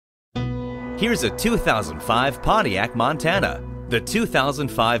Here's a 2005 Pontiac Montana. The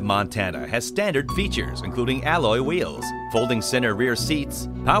 2005 Montana has standard features including alloy wheels, folding center rear seats,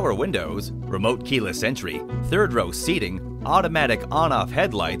 power windows, remote keyless entry, third-row seating, automatic on-off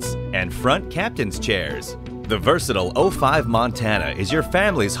headlights, and front captain's chairs. The versatile 05 Montana is your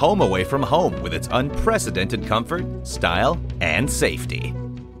family's home away from home with its unprecedented comfort, style, and safety.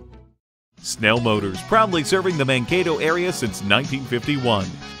 Snell Motors, proudly serving the Mankato area since 1951.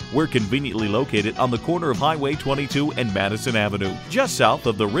 We're conveniently located on the corner of Highway 22 and Madison Avenue, just south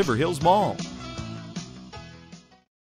of the River Hills Mall.